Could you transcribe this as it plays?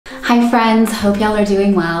Hi friends, hope y'all are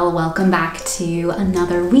doing well. Welcome back to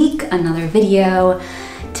another week, another video.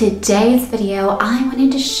 Today's video, I wanted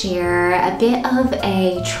to share a bit of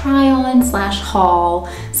a try-on slash haul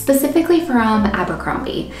specifically from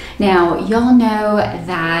Abercrombie. Now, y'all know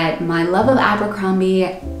that my love of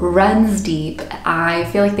Abercrombie runs deep. I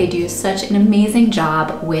feel like they do such an amazing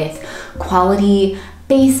job with quality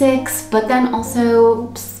basics, but then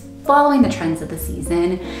also following the trends of the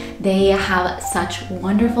season. They have such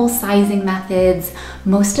wonderful sizing methods.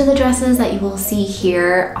 Most of the dresses that you will see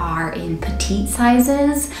here are in petite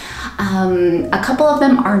sizes. A couple of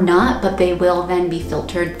them are not, but they will then be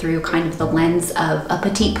filtered through kind of the lens of a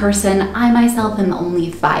petite person. I myself am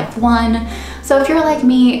only 5'1", so if you're like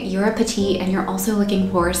me, you're a petite and you're also looking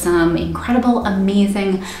for some incredible,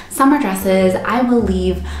 amazing summer dresses, I will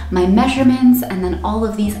leave my measurements and then all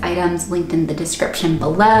of these items linked in the description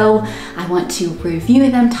below. I want to review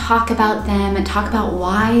them, talk about them, and talk about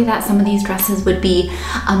why that some of these dresses would be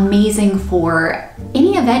amazing for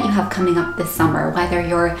any event you have coming up this summer, whether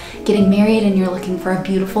you're getting married and you're looking for a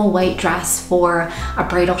beautiful white dress for a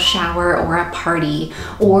bridal shower or a party,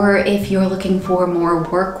 or if you're looking for more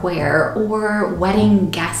workwear or wedding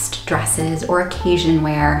guest dresses or occasion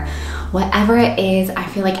wear. Whatever it is, I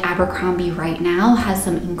feel like Abercrombie right now has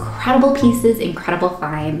some incredible pieces, incredible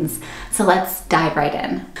finds. So let's dive right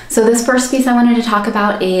in. So this first piece I wanted to talk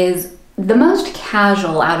about is the most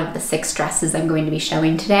casual out of the 6 dresses I'm going to be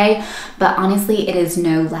showing today, but honestly, it is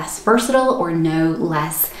no less versatile or no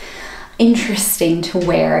less interesting to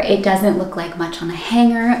wear. It doesn't look like much on a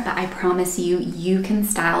hanger, but I promise you, you can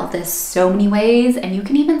style this so many ways, and you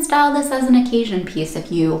can even style this as an occasion piece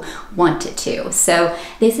if you wanted to. So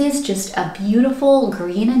this is just a beautiful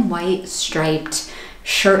green and white striped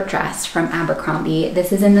shirt dress from Abercrombie.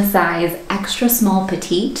 This is in the size extra small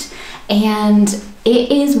petite, and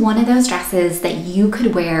it is one of those dresses that you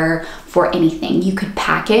could wear for anything. You could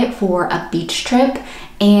pack it for a beach trip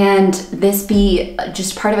and this be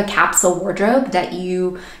just part of a capsule wardrobe that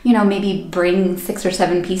you maybe bring 6 or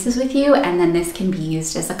 7 pieces with you, and then this can be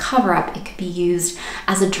used as a cover-up. It could be used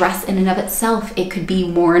as a dress in and of itself. It could be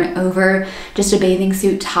worn over just a bathing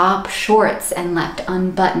suit top, shorts, and left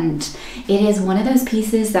unbuttoned. It is one of those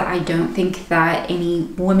pieces that I don't think that any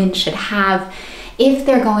woman should have if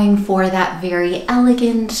they're going for that very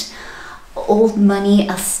elegant, old money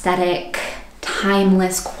aesthetic,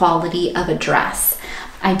 timeless quality of a dress.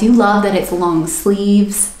 I do love that it's long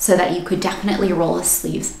sleeves so that you could definitely roll the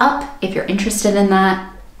sleeves up if you're interested in that.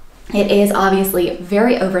 It is obviously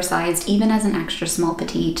very oversized, even as an extra small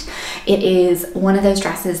petite. It is one of those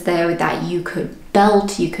dresses though that you could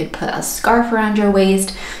belt, you could put a scarf around your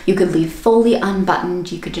waist, you could leave fully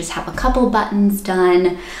unbuttoned, you could just have a couple buttons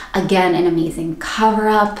done. Again, an amazing cover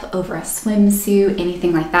up over a swimsuit,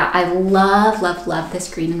 anything like that. I love, love, love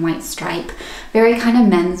this green and white stripe. Very kind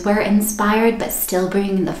of menswear inspired, but still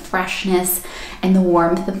bringing the freshness and the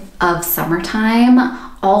warmth of summertime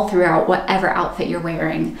all throughout whatever outfit you're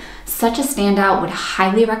wearing. Such a standout, would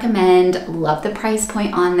highly recommend. Love the price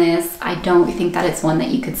point on this. I don't think that it's one that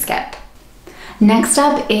you could skip. Next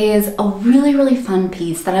up is a really, really fun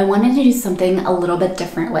piece that I wanted to do something a little bit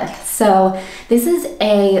different with. So this is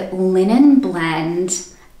a linen blend.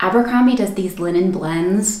 Abercrombie does these linen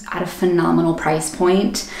blends at a phenomenal price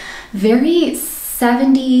point. Very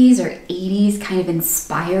 70s or 80s kind of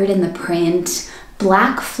inspired in the print.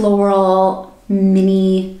 Black floral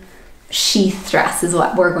mini sheath dress is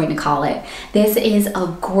what we're going to call it. This is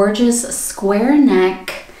a gorgeous square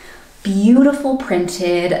neck, beautiful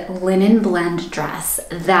printed linen blend dress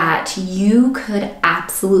that you could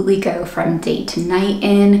absolutely go from day to night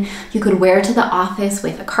in. You could wear to the office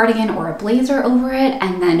with a cardigan or a blazer over it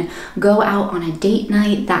and then go out on a date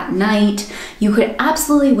night that night. You could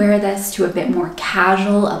absolutely wear this to a bit more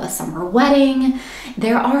casual of a summer wedding.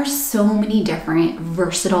 There are so many different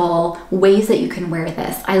versatile ways that you can wear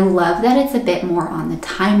this. I love that it's a bit more on the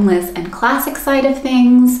timeless and classic side of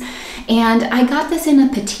things. And I got this in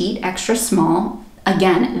a petite extra small.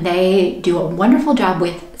 Again, they do a wonderful job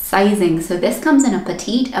with sizing. So this comes in a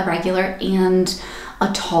petite, a regular, and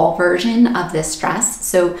a tall version of this dress.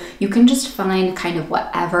 So you can just find kind of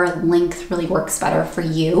whatever length really works better for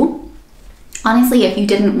you. Honestly, if you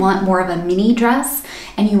didn't want more of a mini dress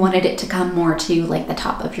and you wanted it to come more to like the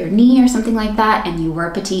top of your knee or something like that, and you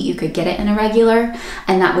were petite, you could get it in a regular,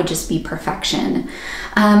 and that would just be perfection.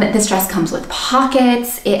 This dress comes with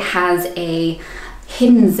pockets. It has a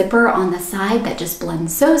hidden zipper on the side that just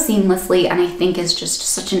blends so seamlessly, and I think is just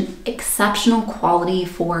such an exceptional quality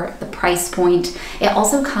for the price point. It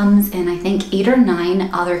also comes in, I think, 8 or 9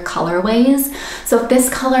 other colorways. So if this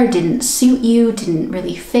color didn't suit you, didn't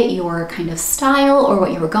really fit your kind of style or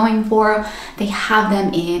what you were going for, they have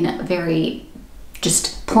them in very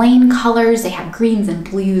just plain colors. They have greens and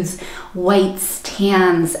blues, whites,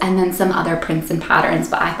 tans, and then some other prints and patterns.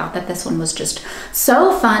 But I thought that this one was just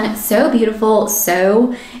so fun, so beautiful,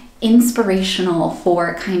 so inspirational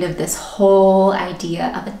for kind of this whole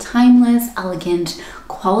idea of a timeless, elegant,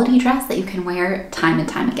 quality dress that you can wear time and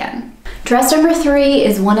time again. Dress number 3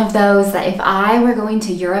 is one of those that if I were going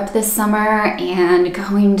to Europe this summer and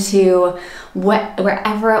going to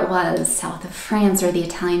wherever it was, south of France or the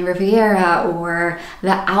Italian Riviera or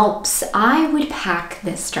the Alps, I would pack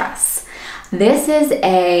this dress. This is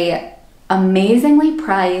a amazingly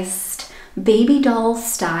priced baby doll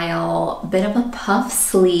style, bit of a puff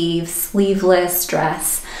sleeve, sleeveless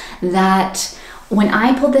dress that when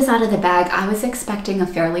I pulled this out of the bag, I was expecting a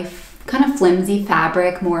fairly kind of flimsy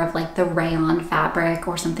fabric, more of like the rayon fabric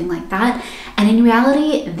or something like that. And in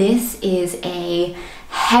reality, this is a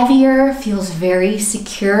heavier, feels very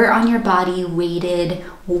secure on your body,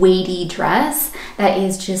 weighty dress that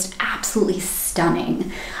is just absolutely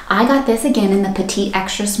stunning. I got this again in the petite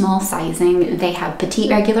extra small sizing. They have petite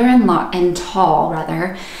regular and tall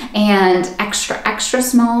rather, and extra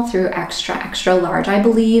small through extra large, I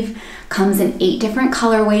believe. Comes in 8 different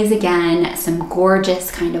colorways again, some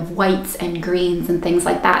gorgeous kind of whites and greens and things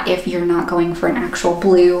like that if you're not going for an actual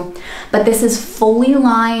blue. But this is fully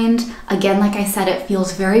lined. Again, like I said, it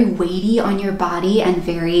feels very weighty on your body and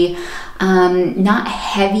very not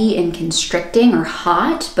heavy and constricting or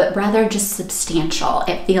hot, but rather just substantial.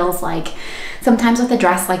 It feels like sometimes with a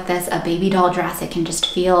dress like this, a baby doll dress, it can just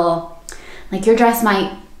feel like your dress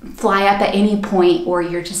might fly up at any point, or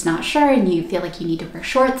you're just not sure and you feel like you need to wear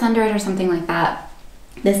shorts under it or something like that.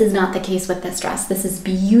 This is not the case with this dress. This is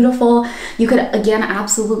beautiful. You could, again,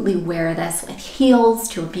 absolutely wear this with heels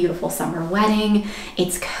to a beautiful summer wedding.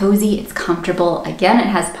 It's cozy, it's comfortable. Again, it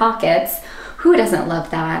has pockets. Who doesn't love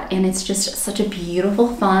that? And it's just such a beautiful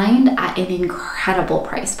find at an incredible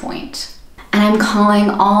price point. And I'm calling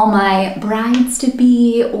all my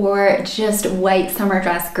brides-to-be or just white summer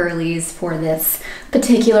dress girlies for this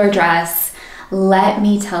particular dress. Let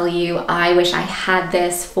me tell you, I wish I had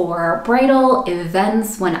this for bridal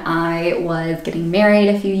events when I was getting married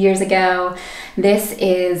a few years ago. This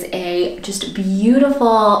is a just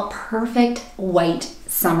beautiful, perfect white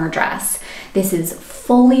summer dress. This is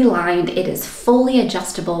fully lined, it is fully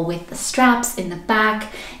adjustable with the straps in the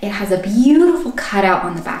back. It has a beautiful cutout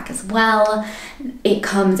on the back as well. It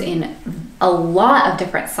comes in a lot of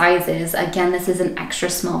different sizes. Again, this is an extra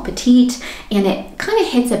small petite, and it kind of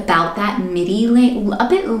hits about that midi length, a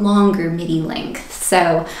bit longer midi length.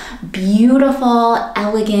 So beautiful,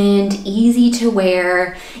 elegant, easy to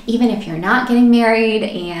wear, even if you're not getting married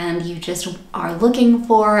and you just are looking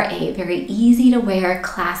for a very easy to wear,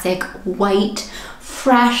 classic white,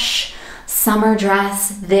 fresh summer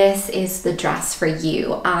dress. This is the dress for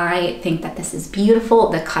you. I think that this is beautiful.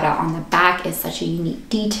 The cutout on the back is such a unique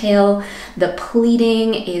detail. The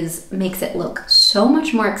pleating makes it look so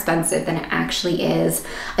much more expensive than it actually is.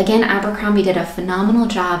 Again, Abercrombie did a phenomenal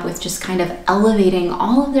job with just kind of elevating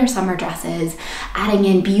all of their summer dresses, adding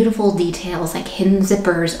in beautiful details like hidden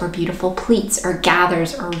zippers or beautiful pleats or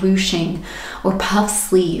gathers or ruching or puff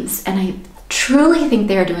sleeves. And I truly think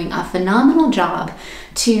they're doing a phenomenal job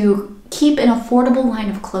to keep an affordable line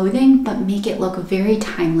of clothing, but make it look very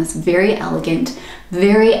timeless, very elegant,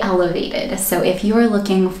 very elevated. So if you are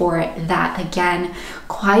looking for that, again,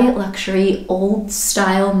 quiet luxury, old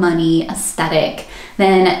style money aesthetic,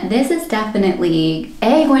 then this is definitely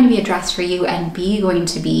A, going to be a dress for you, and B, going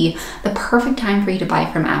to be the perfect time for you to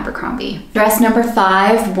buy from Abercrombie. Dress number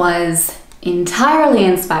 5 was entirely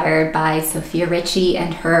inspired by Sofia Richie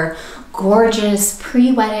and her gorgeous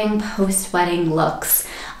pre-wedding, post-wedding looks.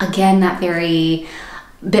 Again, that very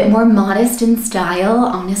bit more modest in style,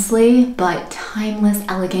 honestly, but timeless,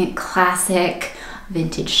 elegant, classic,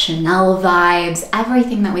 vintage Chanel vibes,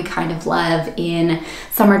 everything that we kind of love in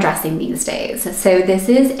summer dressing these days. So this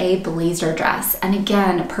is a blazer dress, and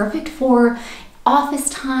again, perfect for office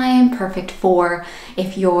time, perfect for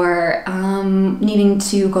if you're needing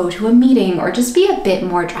to go to a meeting or just be a bit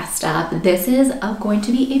more dressed up. This is going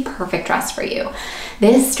to be a perfect dress for you.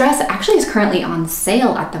 This dress actually is currently on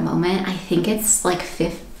sale at the moment. I think it's like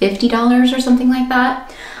 $50 or something like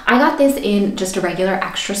that. I got this in just a regular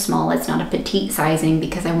extra small. It's not a petite sizing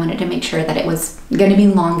because I wanted to make sure that it was going to be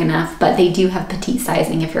long enough, but they do have petite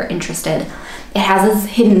sizing if you're interested. It has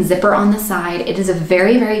this hidden zipper on the side. It is a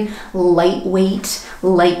very, very lightweight,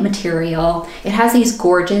 light material. It has these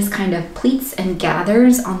gorgeous kind of pleats and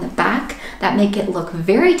gathers on the back that make it look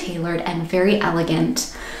very tailored and very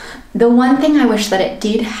elegant. The one thing I wish that it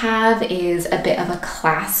did have is a bit of a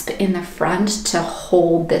clasp in the front to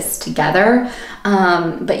hold this together,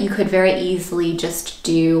 but you could very easily just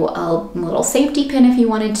do a little safety pin if you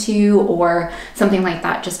wanted to, or something like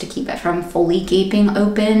that just to keep it from fully gaping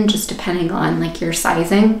open, just depending on like your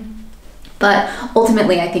sizing. But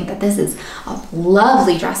ultimately, I think that this is a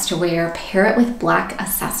lovely dress to wear. Pair it with black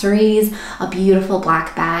accessories, a beautiful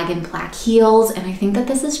black bag and black heels. And I think that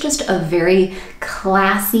this is just a very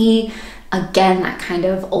classy, again, that kind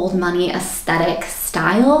of old money aesthetic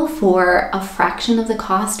style for a fraction of the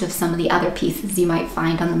cost of some of the other pieces you might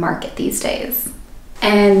find on the market these days.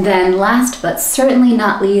 And then last but certainly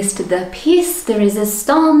not least, the piece de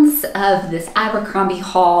resistance of this Abercrombie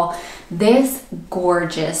haul, this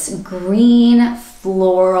gorgeous green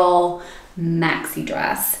floral maxi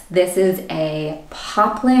dress. This is a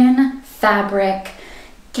poplin fabric,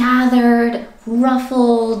 gathered,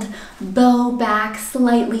 ruffled, bow back,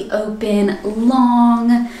 slightly open,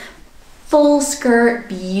 long, full skirt,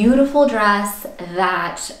 beautiful dress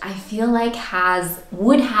that I feel like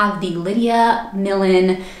would have the Lydia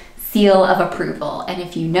Millen seal of approval. And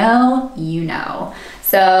if you know, you know.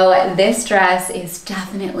 So this dress is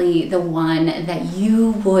definitely the one that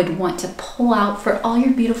you would want to pull out for all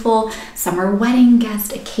your beautiful summer wedding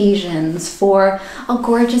guest occasions, for a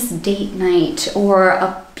gorgeous date night, or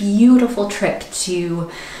a beautiful trip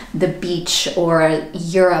to the beach or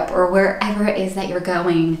Europe or wherever it is that you're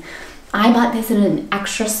going. I bought this in an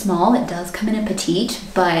extra small. It does come in a petite,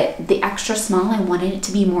 but the extra small, I wanted it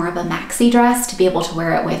to be more of a maxi dress, to be able to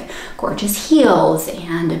wear it with gorgeous heels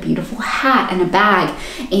and a beautiful hat and a bag.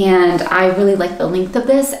 And I really like the length of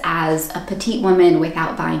this as a petite woman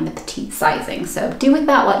without buying the petite sizing. So do with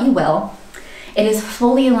that what you will. It is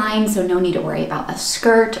fully lined, so no need to worry about a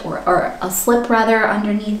skirt or a slip rather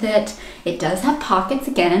underneath it. It does have pockets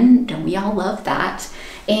again, don't we all love that?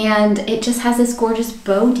 And it just has this gorgeous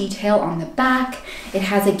bow detail on the back. It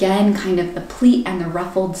has, again, kind of the pleat and the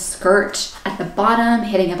ruffled skirt at the bottom,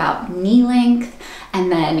 hitting about knee length,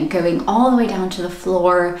 and then going all the way down to the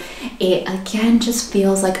floor. It, again, just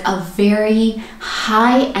feels like a very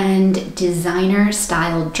high-end designer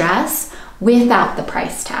style dress without the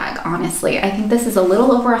price tag, honestly. I think this is a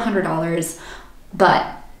little over $100,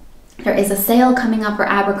 but there is a sale coming up for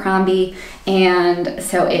Abercrombie, and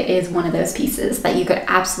so it is one of those pieces that you could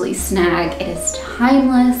absolutely snag. It is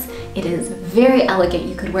timeless. It is very elegant.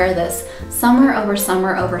 You could wear this summer over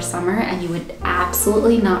summer over summer, and you would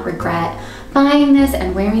absolutely not regret buying this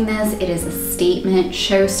and wearing this. It is a statement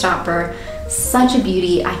showstopper. Such a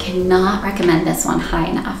beauty. I cannot recommend this one high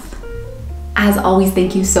enough. As always,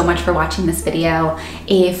 thank you so much for watching this video.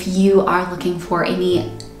 If you are looking for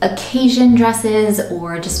any occasion dresses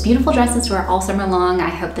or just beautiful dresses to wear all summer long, I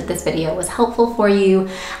hope that this video was helpful for you.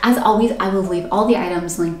 As always, I will leave all the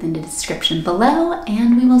items linked in the description below,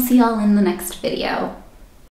 and we will see y'all in the next video.